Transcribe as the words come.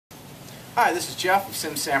Hi, this is Jeff of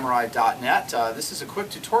SimSamurai.net. This is a quick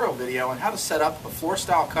tutorial video on how to set up a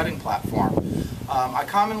floor-style cutting platform. I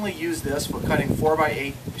commonly use this for cutting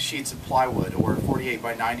 4x8 sheets of plywood or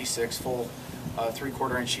 48x96 full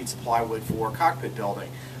 3/4 inch sheets of plywood for cockpit building.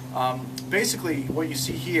 Basically, what you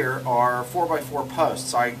see here are 4x4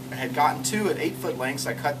 posts. I had gotten two at 8-foot lengths.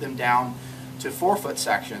 I cut them down to 4-foot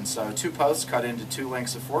sections. So 2 posts cut into 2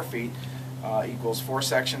 lengths of 4 feet equals 4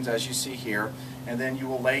 sections, as you see here. And then you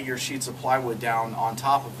will lay your sheets of plywood down on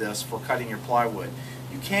top of this for cutting your plywood.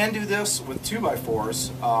 You can do this with 2x4s.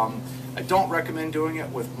 I don't recommend doing it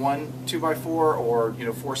with one 2x4 or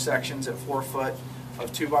 4 sections at 4 foot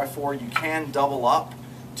of 2x4. You can double up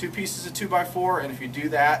 2 pieces of 2x4, and if you do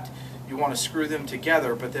that, you want to screw them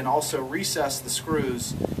together, but then also recess the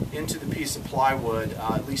screws into the piece of plywood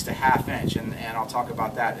at least a 1/2 inch, and I'll talk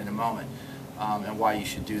about that in a moment and why you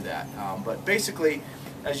should do that. But basically,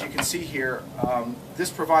 as you can see here,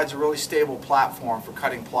 this provides a really stable platform for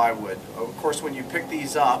cutting plywood. Of course, when you pick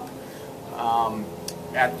these up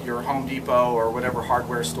at your Home Depot or whatever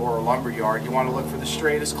hardware store or lumber yard, you want to look for the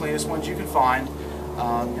straightest, cleanest ones you can find.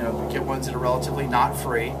 Get ones that are relatively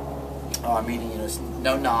knot-free, meaning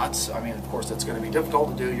no knots. I mean, of course, that's going to be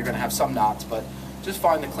difficult to do. You're going to have some knots, but just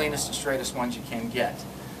find the cleanest and straightest ones you can get.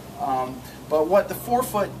 But what the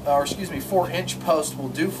 4-inch post will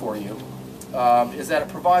do for you is that it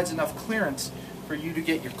provides enough clearance for you to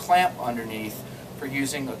get your clamp underneath for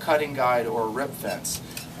using a cutting guide or a rip fence.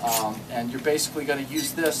 And you're basically going to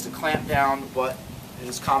use this to clamp down what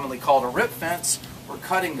is commonly called a rip fence or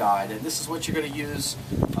cutting guide. And this is what you're going to use,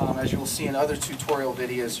 as you will see in other tutorial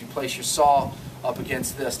videos. You place your saw up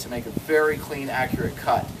against this to make a very clean, accurate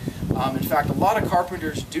cut. In fact, a lot of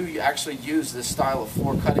carpenters do actually use this style of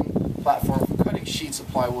floor cutting platform for cutting sheets of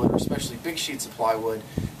plywood, or especially big sheets of plywood,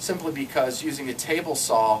 simply because using a table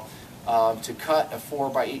saw to cut a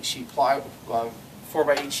 4x8 sheet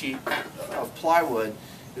of plywood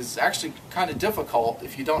is actually kind of difficult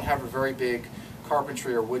if you don't have a very big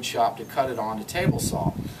carpentry or wood shop to cut it on a table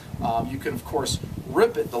saw. You can, of course,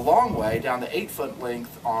 rip it the long way down to 8-foot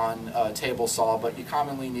length on a table saw, but you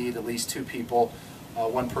commonly need at least 2 people,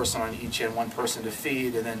 1 person on each end, 1 person to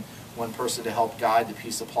feed, and then 1 person to help guide the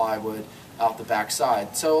piece of plywood out the back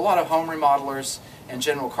side. So a lot of home remodelers and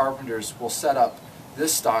general carpenters will set up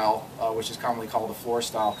this style, which is commonly called a floor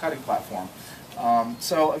style cutting platform.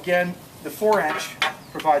 So again, the 4-inch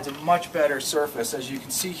provides a much better surface. As you can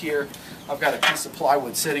see here, I've got a piece of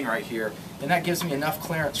plywood sitting right here, and that gives me enough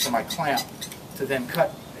clearance for my clamp to then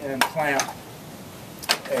cut and clamp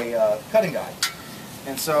a cutting guide.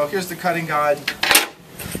 And so here's the cutting guide.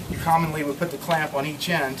 You commonly would put the clamp on each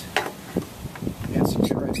end and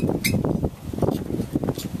secure it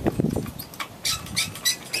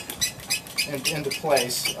into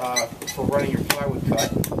place for running your plywood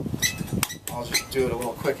cut. I'll just do it a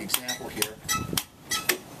little quick example here.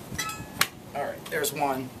 Alright, there's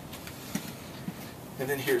 1, and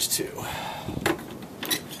then here's 2.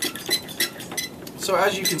 So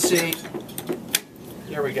as you can see,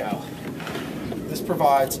 there we go. This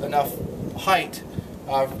provides enough height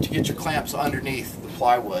to get your clamps underneath the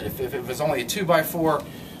plywood. If it was only a 2x4,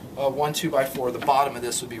 one 2x4, the bottom of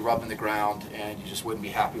this would be rubbing the ground and you just wouldn't be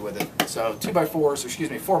happy with it. So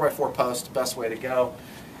 4x4 post, best way to go.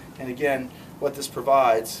 And again, what this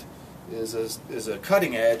provides is a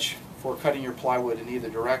cutting edge for cutting your plywood in either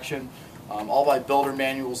direction. All my builder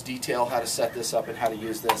manuals detail how to set this up and how to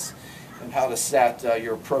use this and how to set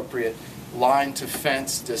your appropriate line to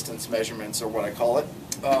fence distance measurements, or what I call it.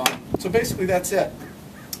 So basically that's it.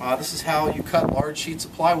 This is how you cut large sheets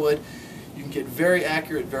of plywood. You can get very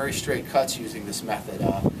accurate, very straight cuts using this method.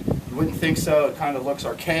 You wouldn't think so. It kind of looks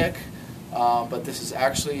archaic, but this is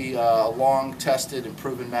actually a long tested and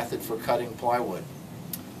proven method for cutting plywood.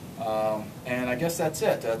 And I guess that's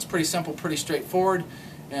it. It's pretty simple, pretty straightforward,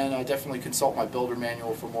 and definitely consult my builder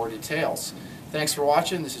manual for more details. Thanks for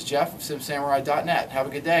watching. This is Jeff of SimSamurai.net. Have a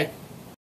good day.